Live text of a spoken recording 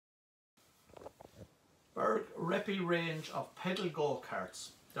BERG Reppy range of pedal go-karts.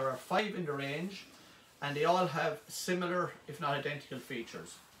 There are 5 in the range and they all have similar, if not identical,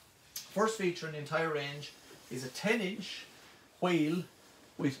 features. First feature in the entire range is a 10-inch wheel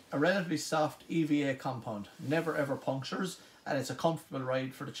with a relatively soft EVA compound. Never ever punctures, and it's a comfortable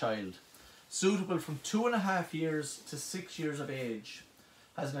ride for the child. Suitable from 2.5 years to 6 years of age.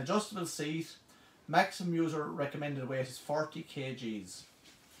 Has an adjustable seat. Maximum user recommended weight is 40 kgs.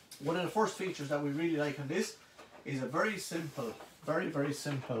 One of the first features that we really like on this is a very simple, very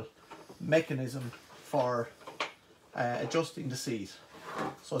simple mechanism for adjusting the seat.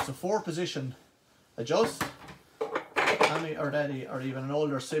 So it's a 4-position adjust. Mommy or daddy or even an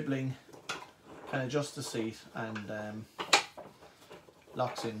older sibling can adjust the seat and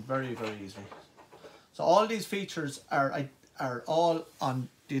locks in very easily. So all these features are all on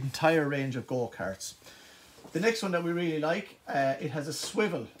the entire range of go-karts. The next one that we really like, it has a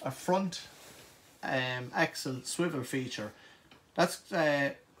swivel, a front axle swivel feature. That's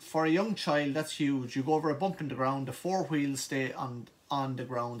for a young child, that's huge. You go over a bump in the ground, the 4 wheels stay on the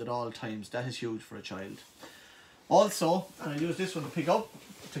ground at all times. That is huge for a child. Also, and I'll use this one to pick up,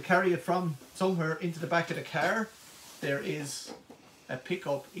 to carry it from somewhere into the back of the car, there is a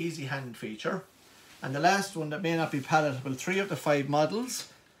pick-up easy hand feature. And the last one that may not be palatable, 3 of the 5 models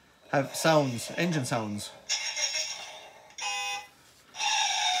have sounds, engine sounds.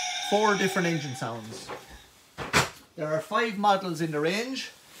 4 different engine sounds. There are 5 models in the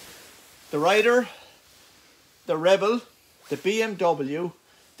range: the Rider, the Rebel, the BMW,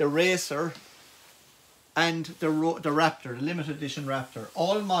 the Racer, and the Raptor, the limited edition Raptor.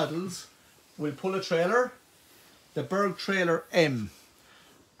 All models will pull a trailer, the BERG Trailer M,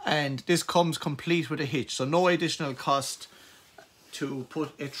 and this comes complete with a hitch, so no additional cost to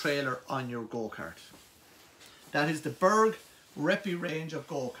put a trailer on your go-kart. That is the BERG Reppy range of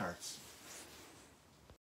go-karts.